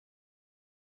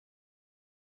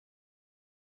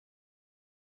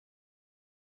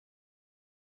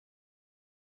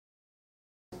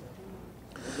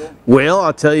Well,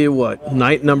 I'll tell you what,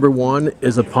 night number 1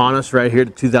 is upon us right here,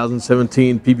 the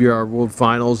 2017 PBR World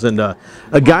Finals, and a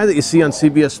guy that you see on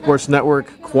CBS Sports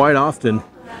Network quite often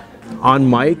on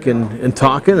mic and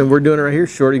talking, and we're doing it right here,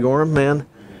 Shorty Gorham, man.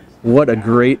 What a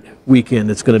great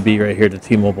weekend it's going to be right here at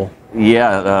T-Mobile.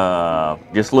 Yeah,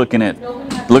 just looking at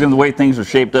the way things are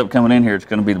shaped up coming in here, it's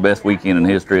going to be the best weekend in the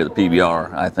history of the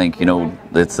PBR. I think, you know,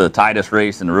 it's the tightest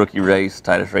race in the rookie race,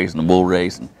 tightest race in the bull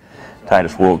race, and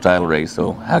tightest world title race.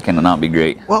 So how can it not be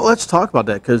great? Well, let's talk about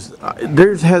that, because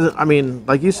I mean,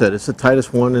 like you said, it's the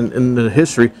tightest one in the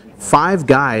history. 5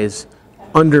 guys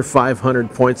under 500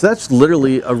 points. That's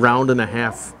literally a round and a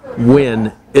half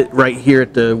win right here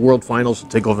at the World Finals to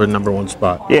take over the #1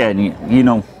 spot. Yeah, and you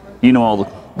know all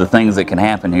the things that can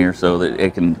happen here, so that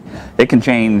it can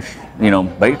change, you know,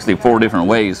 basically 4 different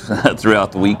ways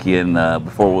throughout the weekend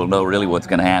before we'll know really what's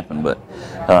going to happen. But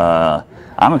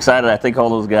I'm excited. I think all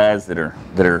those guys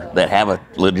that have a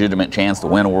legitimate chance to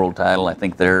win a world title, I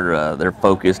think they're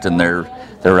focused and they're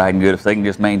riding good. If they can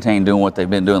just maintain doing what they've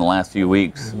been doing the last few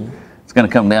weeks. Mm-hmm. It's going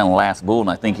to come down to the last bull, and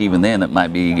I think even then it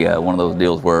might be one of those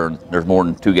deals where there's more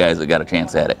than 2 guys that got a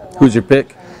chance at it. Who's your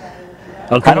pick?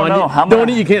 Oh, I don't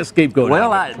know. You can't scapegoat.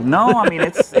 Well, I mean,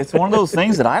 it's one of those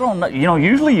things that I don't know. You know,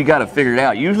 usually you got to figure it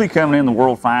out. Usually coming in the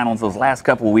World Finals, those last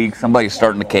couple of weeks, somebody's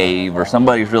starting to cave or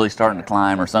somebody's really starting to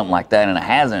climb or something like that, and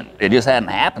it just hadn't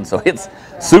happened. So it's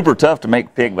super tough to make a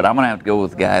pick, but I'm going to have to go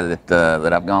with the guy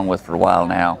that I've gone with for a while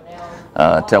now.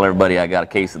 Tell everybody I got a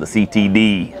case of the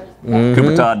CTD. Mm-hmm.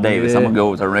 Cooper Todd Davis. Yeah. I'm going to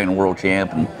go with our reigning world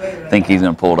champ and think he's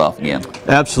going to pull it off again.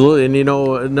 Absolutely. And, you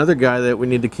know, another guy that we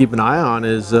need to keep an eye on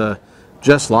is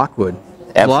Jess Lockwood.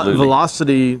 Absolutely.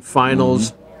 Velocity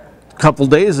Finals a couple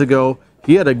days ago.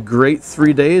 He had a great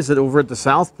 3 days over at the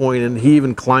South Point, and he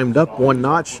even climbed up 1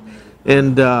 notch.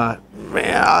 And, man,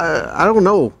 I don't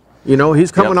know. You know,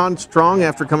 he's coming on strong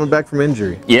after coming back from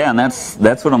injury. Yeah, and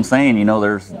that's what I'm saying. You know,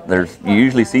 there's you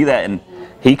usually see that, and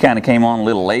he kind of came on a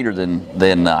little later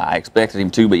than I expected him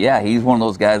to. But yeah, he's one of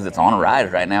those guys that's on a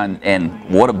rise right now, and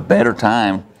what a better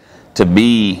time to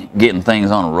be getting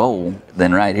things on a roll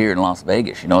than right here in Las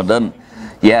Vegas. You know, it doesn't.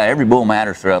 Yeah, every bull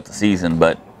matters throughout the season,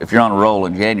 but if you're on a roll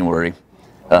in January,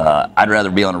 I'd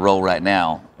rather be on a roll right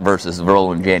now versus a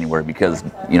roll in January, because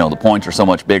you know the points are so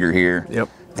much bigger here. Yep.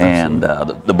 And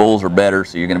the bulls are better,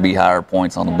 so you're going to be higher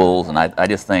points on the bulls. And I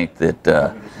just think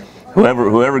that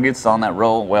whoever gets on that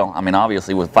roll, well, I mean,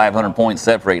 obviously with 500 points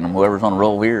separating them, whoever's on the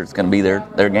roll here, it's going to be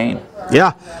their game.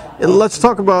 Yeah. And let's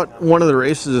talk about one of the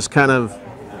races that's kind of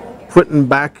putting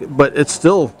back, but it's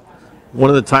still one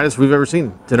of the tightest we've ever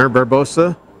seen. Dinner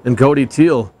Barbosa and Cody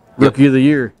Teal, Rookie of the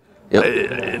Year. Yep.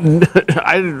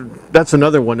 That's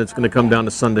another one that's going to come down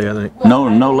to Sunday, I think.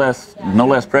 No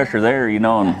less pressure there, you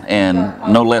know,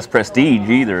 and no less prestige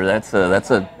either. That's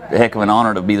a heck of an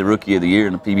honor to be the Rookie of the Year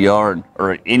in the PBR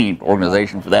or any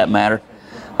organization for that matter.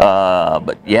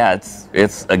 But yeah,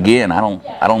 it's again, I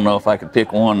don't know if I could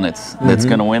pick one that's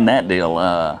going to win that deal.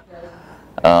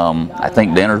 I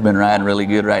think Denner's been riding really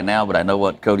good right now, but I know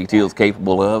what Cody Teal's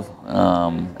capable of.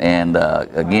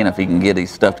 Again, if he can get his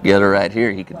stuff together right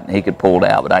here, he could pull it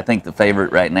out. But I think the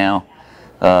favorite right now,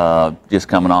 just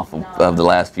coming off of the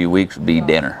last few weeks, would be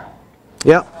Denner.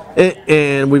 Yeah,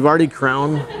 and we've already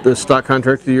crowned the stock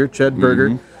contract of the year, Chad Berger.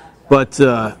 Mm-hmm. But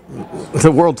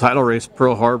the world title race,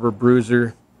 Pearl Harbor,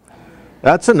 Bruiser,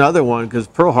 that's another one, because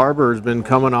Pearl Harbor has been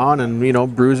coming on, and you know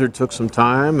Bruiser took some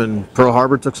time, and Pearl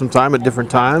Harbor took some time at different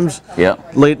times.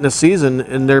 Yep. Late in the season,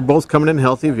 and they're both coming in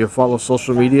healthy. If you follow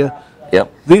social media,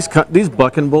 yep. These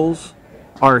bucking bulls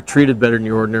are treated better than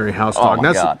your ordinary house dog. Oh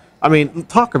my God. I mean,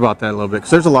 talk about that a little bit,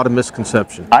 because there's a lot of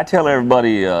misconception. I tell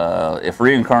everybody, if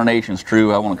reincarnation's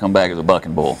true, I want to come back as a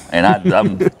bucking bull, and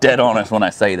I'm dead honest when I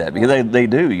say that, because they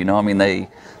do. You know, I mean,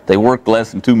 they work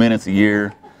less than 2 minutes a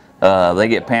year. They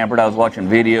get pampered. I was watching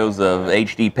videos of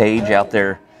HD Page out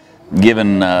there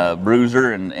giving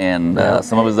Bruiser and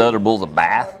some of his other bulls a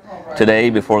bath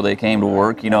today before they came to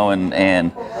work, you know,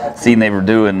 and seeing they were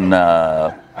doing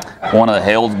one of the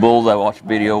Hell's bulls. I watched a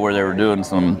video where they were doing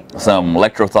some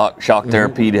electroshock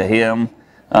therapy to him.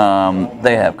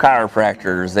 They have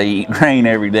chiropractors. They eat grain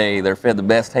every day. They're fed the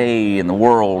best hay in the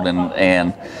world,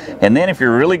 and then if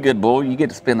you're a really good bull, you get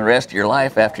to spend the rest of your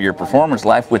life after your performance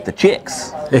life with the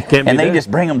chicks, and they just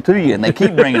bring them to you, and they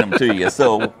keep bringing them to you.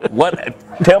 So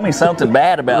tell me something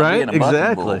bad about being a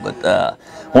bucking bull. But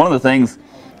one of the things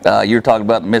you were talking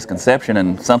about, the misconception,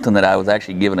 and something that I was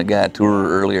actually giving a guy a tour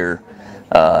earlier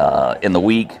in the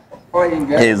week,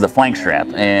 is the flank strap.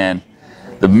 And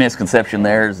the misconception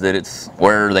there is that it's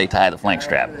where they tie the flank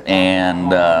strap,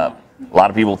 and a lot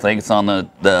of people think it's on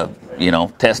the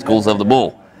testicles of the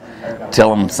bull. tell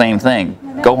them the same thing.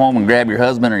 Go home and grab your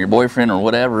husband or your boyfriend or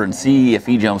whatever and see if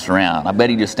he jumps around. I bet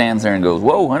he just stands there and goes,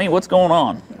 "Whoa, honey, what's going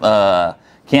on?"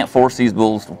 Can't force these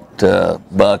bulls to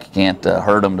buck. You can't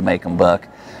hurt them to make them buck.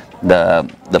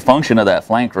 The function of that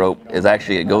flank rope is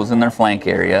actually it goes in their flank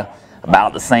area,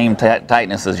 about the same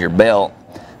tightness as your belt,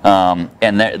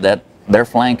 and their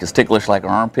flank is ticklish like our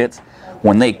armpits.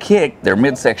 When they kick, their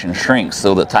midsection shrinks,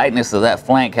 so the tightness of that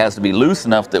flank has to be loose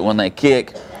enough that when they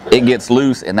kick, it gets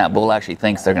loose, and that bull actually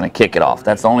thinks they're going to kick it off.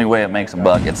 That's the only way it makes a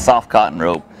buck. It's soft cotton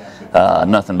rope,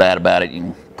 nothing bad about it. You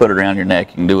can put it around your neck,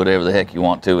 you can do whatever the heck you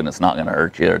want to, and it's not going to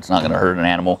hurt you, or it's not going to hurt an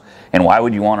animal. And why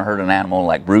would you want to hurt an animal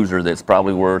like Bruiser that's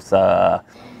probably worth, I'd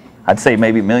say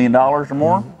maybe $1 million or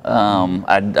more?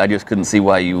 I just couldn't see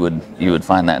why you would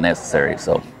find that necessary.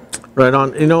 So, right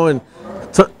on. You know, and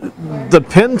the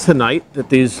pin tonight that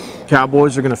these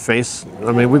cowboys are going to face.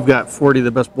 I mean, we've got 40 of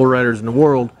the best bull riders in the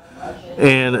world,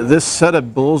 and this set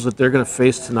of bulls that they're going to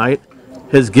face tonight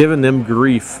has given them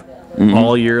grief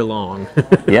all year long.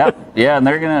 yeah, and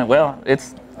they're gonna. Well,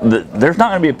 there's not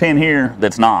gonna be a pin here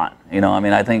that's not. You know, I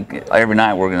mean, I think every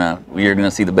night you're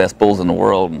gonna see the best bulls in the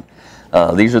world. And,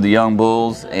 these are the young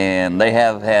bulls, and they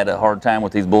have had a hard time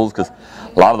with these bulls because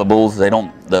a lot of the bulls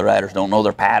the riders don't know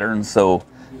their patterns, so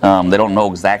they don't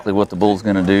know exactly what the bull's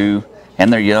gonna do.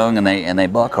 And they're young, and they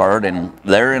buck hard, and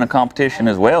they're in a competition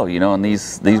as well. You know, and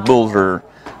these bulls are.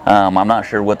 I'm not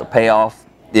sure what the payoff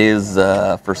is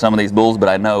for some of these bulls, but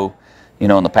I know. You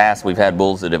know, in the past we've had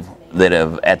bulls that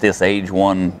have at this age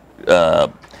won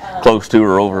close to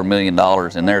or over $1 million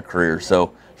in their career.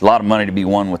 So there's a lot of money to be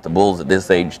won with the bulls at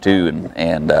this age too,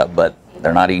 but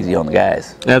they're not easy on the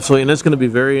guys. Absolutely, and it's going to be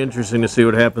very interesting to see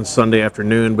what happens Sunday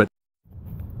afternoon. But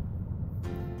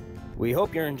we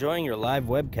hope you're enjoying your live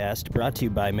webcast brought to you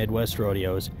by Midwest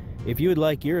Rodeos. If you would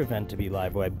like your event to be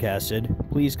live webcasted,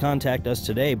 please contact us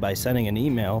today by sending an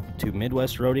email to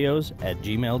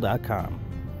midwestrodeos@gmail.com.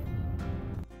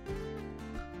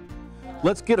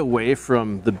 let's get away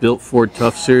from the Built Ford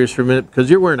Tough series for a minute, because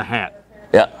you're wearing a hat.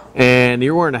 Yeah. And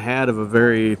you're wearing a hat of a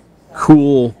very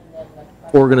cool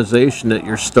organization that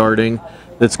you're starting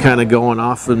that's kind of going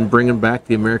off and bringing back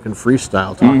the American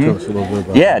freestyle. Talk to us a little bit about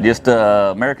that. Yeah, just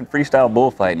American freestyle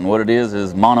bullfighting. What it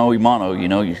is mano a mano. You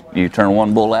know, you turn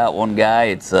one bull out, one guy.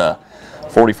 It's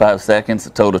 45 seconds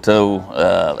of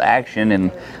toe-to-toe action,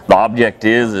 and the object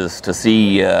is to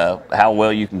see how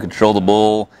well you can control the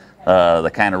bull,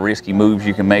 the kind of risky moves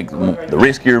you can make, the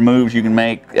riskier moves you can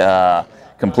make,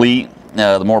 complete.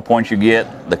 The more points you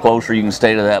get, the closer you can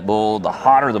stay to that bull, the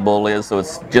hotter the bull is. So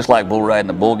it's just like bull riding.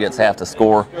 The bull gets half the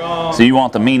score. So you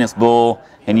want the meanest bull,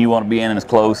 and you want to be in as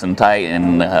close and tight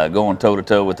and going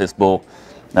toe-to-toe with this bull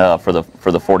for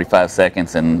the 45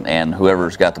 seconds, and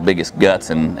whoever's got the biggest guts,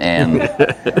 and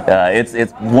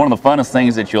it's one of the funnest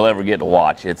things that you'll ever get to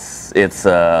watch. It's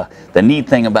the neat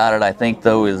thing about it, I think,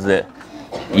 though, is that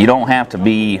you don't have to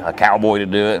be a cowboy to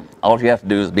do it. All you have to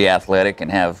do is be athletic and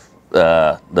have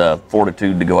the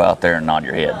fortitude to go out there and nod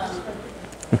your head.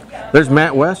 There's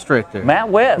Matt West right there. Matt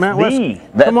West. Matt West.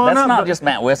 Come on, that's not just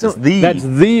Matt West. It's That's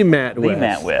the Matt West. The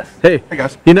Matt West. Hey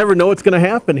guys, you never know what's going to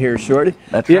happen here, Shorty.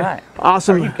 That's right.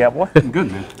 Awesome. How are you, cowboy?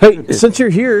 Good, man. Hey, since you're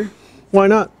here, why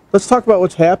not? Let's talk about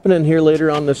what's happening here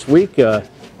later on this week. You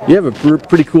have a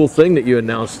pretty cool thing that you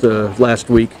announced last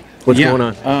week. What's going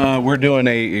on? We're doing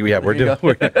I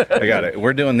got it.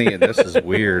 We're doing this is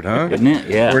weird, huh? Isn't it?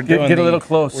 Yeah. We're doing Get a little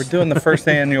close. We're doing the first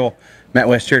annual Matt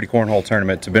West Charity Cornhole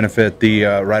Tournament to benefit the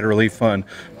Rider Relief Fund,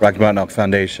 Rocky Mountain Elk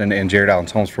Foundation, and Jared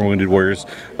Allen's Homes for Wounded Warriors.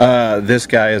 This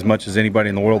guy, as much as anybody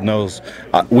in the world knows,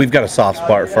 we've got a soft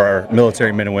spot for our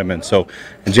military men and women. So,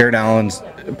 Jared Allen's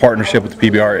partnership with the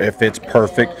PBR, if it's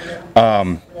perfect,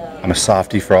 I'm a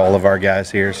softie for all of our guys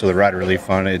here. So the Rider Relief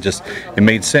Fund, it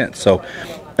made sense. So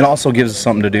it also gives us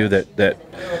something to do that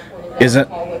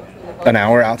isn't an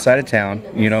hour outside of town.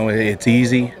 You know, it's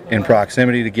easy in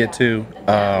proximity to get to.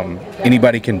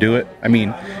 Anybody can do it. I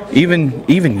mean,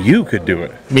 even you could do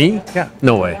it. Me? Yeah.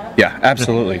 No way. Yeah,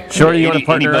 absolutely. Shorty, you want to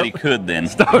partner Anybody up? could then.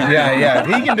 Yeah. If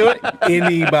he can do it,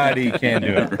 anybody can do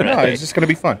it. No, it's just going to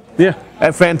be fun. Yeah,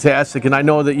 fantastic. And I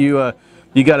know that you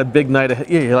got a big night ahead.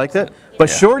 Yeah, you like that? But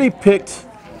yeah. Shorty picked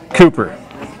Cooper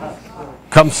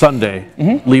come Sunday,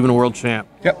 leaving world champ.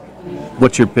 Yep.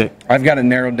 What's your pick? I've got it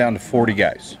narrowed down to 40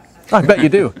 guys. I bet you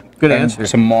do. Good And answer.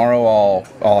 tomorrow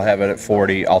I'll have it at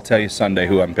 40. I'll tell you Sunday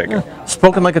who I'm picking.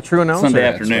 Spoken like a true announcer. Sunday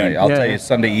That's afternoon. right. I'll Yeah, tell yeah. you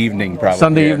Sunday evening probably.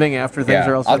 Sunday Yeah. evening after things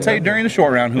are all said I'll and tell you done. during the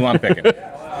short round who I'm picking.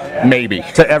 Maybe.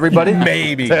 To everybody?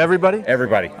 Maybe. To everybody?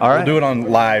 Everybody. All right. We'll do it on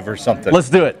live or something. Let's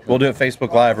do it. We'll do it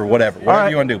Facebook Live or whatever. Whatever right.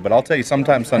 you want to do. But I'll tell you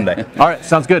sometime Sunday. All right,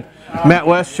 sounds good. Matt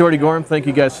West, Shorty Gorham, thank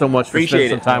you guys so much for Appreciate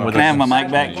spending it. some time with Can I us. have my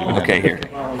mic back? Okay, here.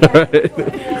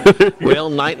 Well,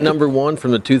 night number one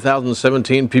from the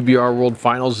 2017 PBR World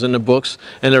Finals is in the books,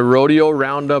 and the Rodeo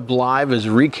Roundup Live is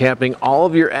recapping all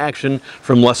of your action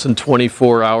from less than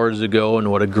 24 hours ago, and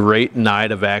what a great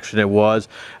night of action it was.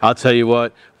 I'll tell you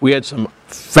what, we had some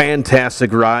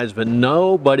fantastic rides, but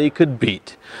nobody could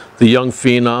beat the young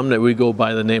phenom that we go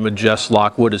by the name of Jess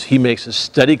Lockwood as he makes a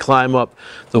steady climb up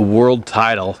the world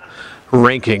title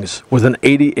rankings with an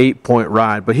 88-point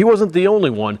ride. But he wasn't the only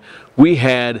one. We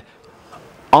had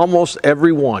almost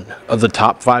every one of the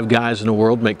top 5 guys in the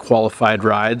world make qualified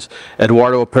rides.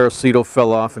 Eduardo Aparecido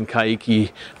fell off and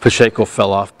Kaiki Pacheco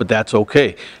fell off, but that's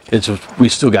okay. We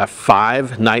still got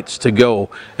 5 nights to go,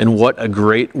 and what a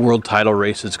great world title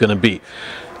race it's going to be.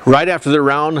 Right after the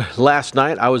round last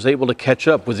night, I was able to catch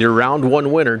up with your round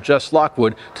 1 winner, Jess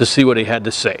Lockwood, to see what he had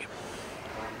to say.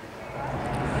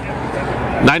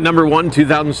 Night number 1,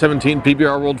 2017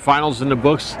 PBR World Finals in the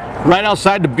books. Right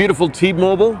outside the beautiful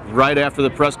T-Mobile, right after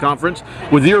the press conference,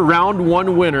 with your round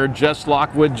 1 winner, Jess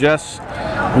Lockwood. Jess,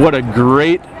 what a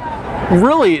great,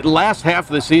 really last half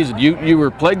of the season. You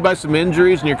were plagued by some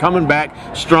injuries, and you're coming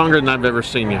back stronger than I've ever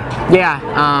seen you.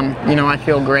 Yeah, you know, I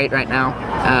feel great right now.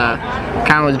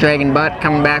 Kind of was dragging butt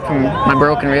coming back from my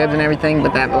broken ribs and everything,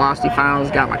 but that Velocity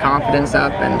Finals got my confidence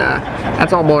up, and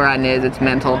that's all bull riding is. It's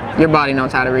mental. Your body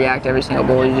knows how to react to every single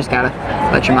bull. You just gotta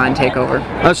let your mind take over.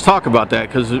 Let's talk about that,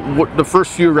 because the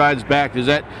first few rides back, does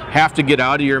that have to get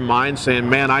out of your mind saying,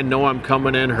 man, I know I'm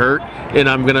coming in hurt and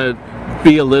I'm gonna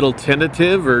be a little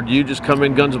tentative, or do you just come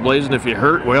in guns blazing? If you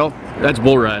hurt, well, that's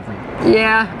bull riding.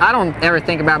 Yeah, I don't ever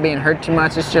think about being hurt too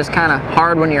much. It's just kind of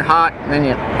hard when you're hot, and then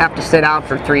you have to sit out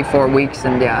for 3-4 weeks,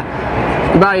 and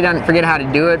your body doesn't forget how to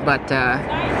do it, but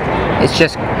it's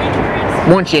just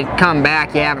once you come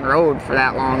back, you haven't rode for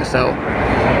that long, so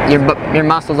your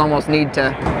muscles almost need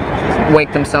to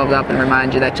wake themselves up and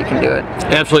remind you that you can do it.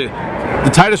 Absolutely. The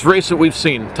tightest race that we've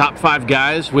seen, top 5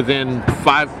 guys within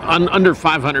under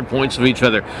 500 points of each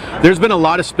other. There's been a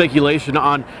lot of speculation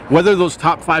on whether those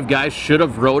top 5 guys should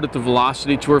have rode at the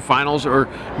Velocity Tour Finals or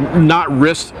not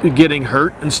risk getting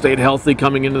hurt and stayed healthy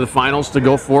coming into the finals to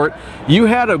go for it. You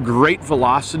had a great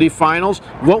Velocity Finals.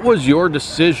 What was your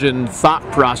decision, thought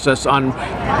process on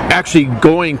actually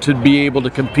going to be able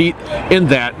to compete in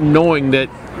that, knowing that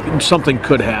something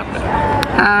could happen?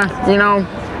 You know,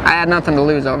 I had nothing to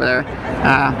lose over there.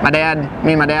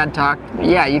 Me and my dad talked,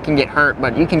 yeah, you can get hurt,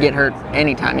 but you can get hurt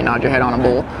anytime you nod your head on a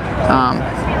bull.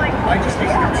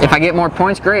 If I get more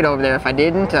points, great over there. If I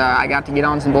didn't, I got to get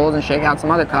on some bulls and shake out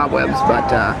some other cobwebs,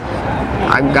 but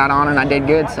I got on and I did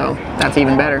good, so that's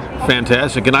even better.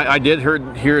 Fantastic. And I did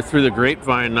hear through the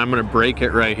grapevine, and I'm going to break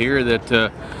it right here,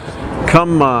 that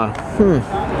come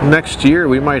next year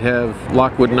we might have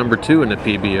Lockwood number 2 in the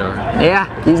PBR.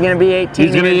 Yeah, he's going to be 18.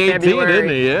 He's going to be 18, February, isn't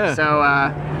he? Yeah. So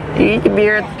he could be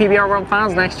here at the PBR World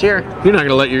Finals next year. You're not going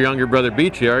to let your younger brother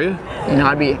beat you, are you? You know,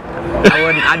 I'd be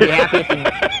happy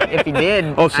if he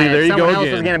did. Oh, see, there you go again. If someone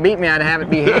else was going to beat me, I'd have it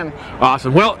be him.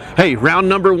 Awesome. Well, hey, round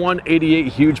number 1, 88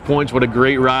 huge points. What a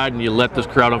great ride, and you let this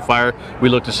crowd on fire. We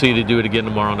look to see you to do it again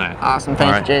tomorrow night. Awesome.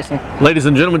 Thanks, Jason. Ladies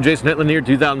and gentlemen, Jason Hetland here,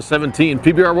 2017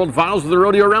 PBR World Finals with the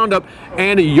Rodeo Roundup,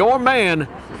 and your man,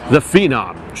 the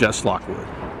phenom, Jess Lockwood.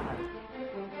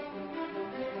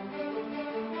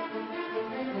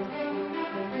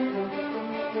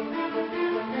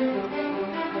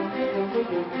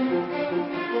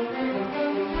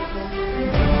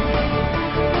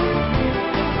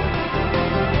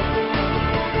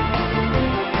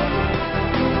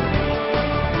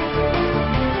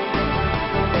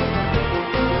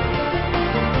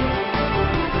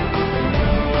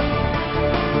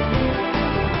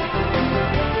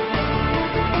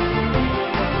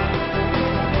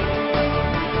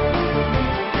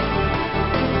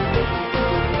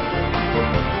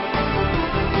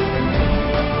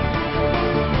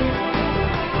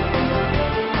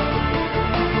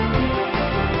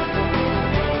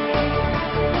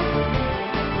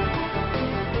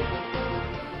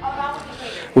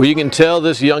 Well, you can tell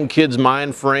this young kid's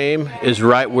mind frame is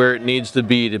right where it needs to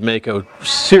be to make a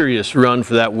serious run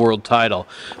for that world title.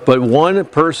 But one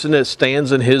person that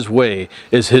stands in his way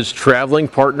is his traveling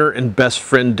partner and best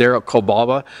friend, Derek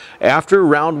Kobalba. After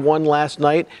round 1 last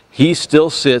night, he still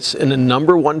sits in the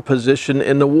number 1 position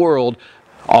in the world.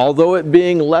 Although it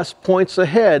being less points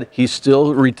ahead, he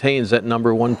still retains that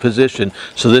number 1 position.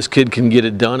 So this kid can get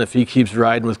it done if he keeps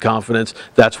riding with confidence.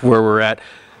 That's where we're at.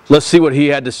 Let's see what he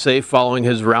had to say following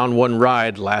his round 1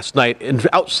 ride last night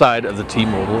outside of the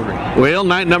T-Mobile Arena. Well,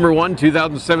 night number 1,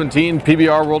 2017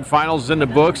 PBR World Finals in the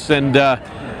books, and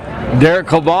Derek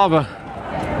Kobalba,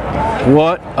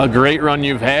 What a great run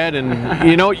you've had, and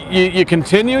you know, you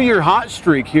continue your hot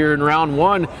streak here in round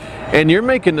one, and you're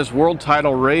making this world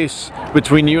title race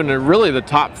between you and really the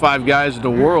top 5 guys in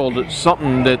the world. It's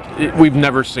something that we've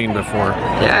never seen before.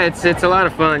 Yeah, it's a lot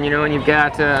of fun, you know, when you've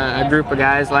got a group of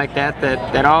guys like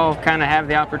that all kind of have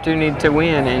the opportunity to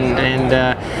win, and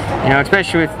you know,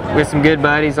 especially with some good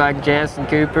buddies like Jess and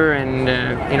Cooper,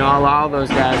 and you know, all those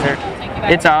guys there.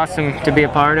 It's awesome to be a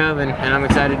part of, and I'm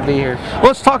excited to be here. Well,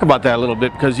 let's talk about that a little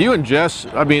bit, because you and Jess,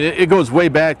 I mean, it goes way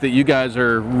back that you guys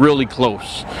are really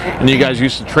close, and you guys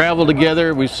used to travel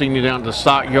together. We've seen you down at the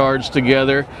stock yards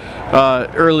together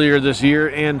earlier this year,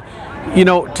 and you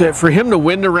know, for him to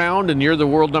win the round and you're the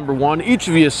world #1, each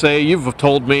of you say, you've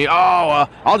told me, oh,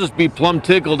 I'll just be plumb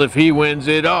tickled if he wins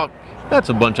it. Oh, that's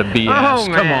a bunch of BS. Oh,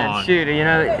 man, come on. Shoot, you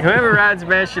know, whoever rides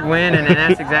best should win, and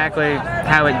that's exactly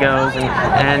how it goes.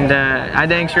 And I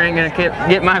dang sure ain't gonna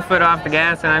get my foot off the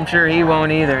gas, and I'm sure he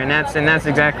won't either. And that's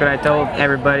exactly what I told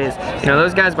everybody is, you know,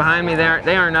 those guys behind me,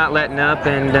 they are not letting up,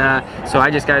 and so I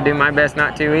just got to do my best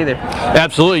not to either.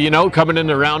 Absolutely. You know, coming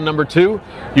into round #2,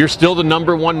 you're still the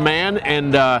 #1 man,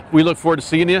 and we look forward to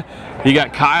seeing you. You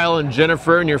got Kyle and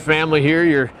Jennifer and your family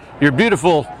here. Your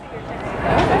beautiful.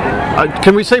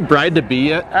 Can we say bride to be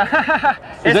yet?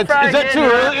 Is that too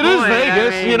early? It is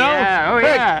Vegas, I mean, you know. Yeah. Oh,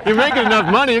 hey, yeah. You're making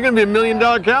enough money. You're going to be $1 million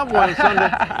cowboy on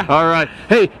Sunday. All right.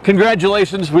 Hey,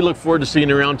 congratulations. We look forward to seeing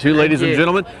you round 2, ladies and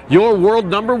gentlemen. Your world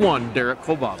 #1, Derek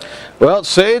Kobach. Well,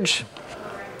 Sage,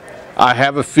 I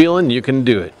have a feeling you can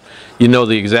do it. You know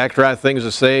the exact right things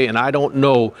to say, and I don't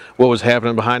know what was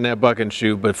happening behind that buck and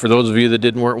shoot, but for those of you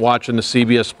that weren't watching the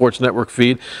CBS Sports Network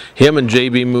feed, him and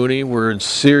JB Mooney were in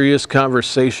serious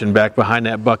conversation back behind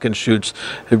that buck and shoots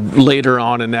later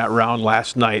on in that round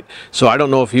last night. So I don't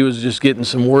know if he was just getting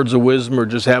some words of wisdom or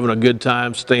just having a good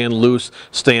time, staying loose,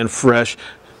 staying fresh.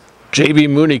 JB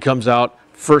Mooney comes out,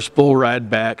 first bull ride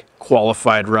back,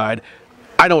 qualified ride.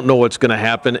 I don't know what's going to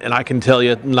happen, and I can tell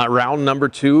you round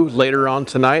 #2 later on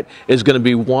tonight is going to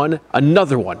be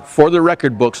another one for the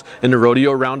record books, and the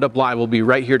Rodeo Roundup Live will be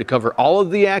right here to cover all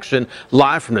of the action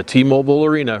live from the T-Mobile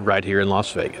Arena right here in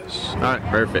Las Vegas. All right,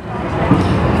 perfect.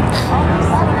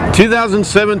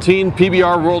 2017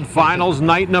 PBR World Finals,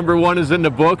 night #1 is in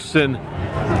the books, and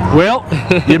well,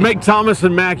 you make Thomas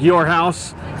and Mack your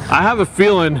house. I have a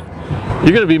feeling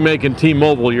you're going to be making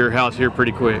T-Mobile your house here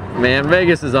pretty quick. Man,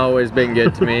 Vegas has always been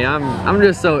good to me. I'm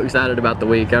just so excited about the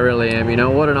week. I really am. You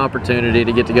know, what an opportunity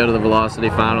to get to go to the Velocity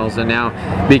Finals and now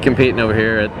be competing over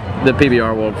here at the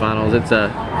PBR World Finals.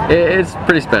 It's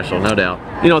pretty special, no doubt.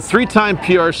 You know, 3-time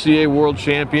PRCA World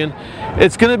Champion.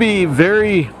 It's going to be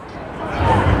very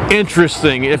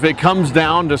interesting if it comes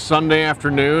down to Sunday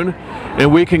afternoon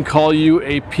and we can call you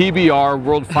a PBR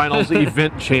World Finals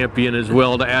event champion as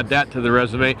well, to add that to the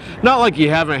resume. Not like you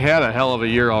haven't had a hell of a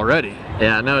year already.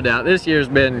 Yeah, no doubt. This year's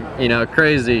been, you know,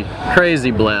 crazy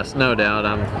blessed, no doubt.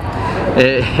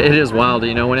 It is wild,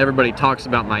 you know, when everybody talks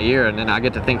about my year and then I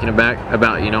get to thinking back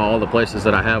about, you know, all the places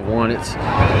that I have won.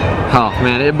 Oh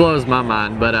man, it blows my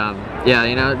mind. But yeah,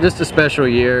 you know, just a special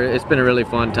year. It's been a really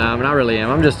fun time, and I really am.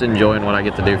 I'm just enjoying what I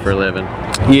get to do for a living.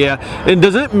 Yeah, and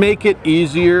does it make it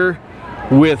easier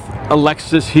with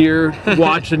Alexis here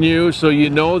watching you, so you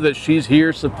know that she's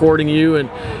here supporting you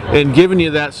and giving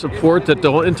you that support that the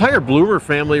whole entire Bloomer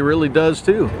family really does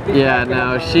too? Yeah,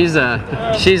 no,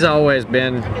 she's always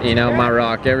been, you know, my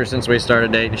rock ever since we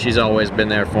started dating. She's always been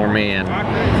there for me, and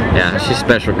yeah, she's a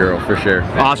special girl for sure.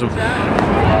 Awesome.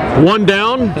 1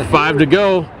 down, 5 to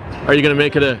go. Are you going to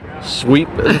make it a sweep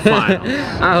in the final?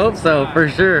 I hope so, for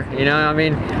sure. You know, I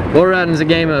mean, bull riding's a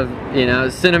game of, you know,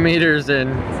 centimeters and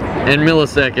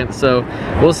milliseconds, so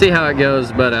we'll see how it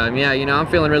goes. But yeah, you know, I'm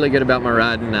feeling really good about my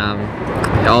riding.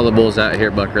 All the bulls out here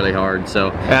buck really hard,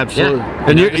 so absolutely. Yeah,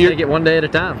 and you take it one day at a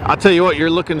time. I'll tell you what, you're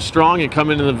looking strong. You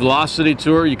come into the Velocity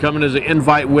Tour, you come in as an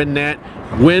invite win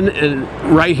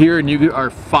right here, and you are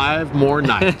 5 more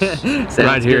nights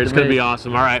right here. It's going to be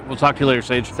awesome. All right, we'll talk to you later,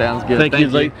 Sage. Sounds good. Thank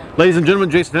you. Ladies and gentlemen,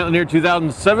 Jason Hentley here,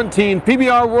 2017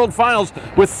 PBR World Finals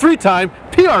with 3-time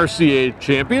PRCA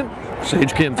champion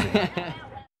Sage Kimsey.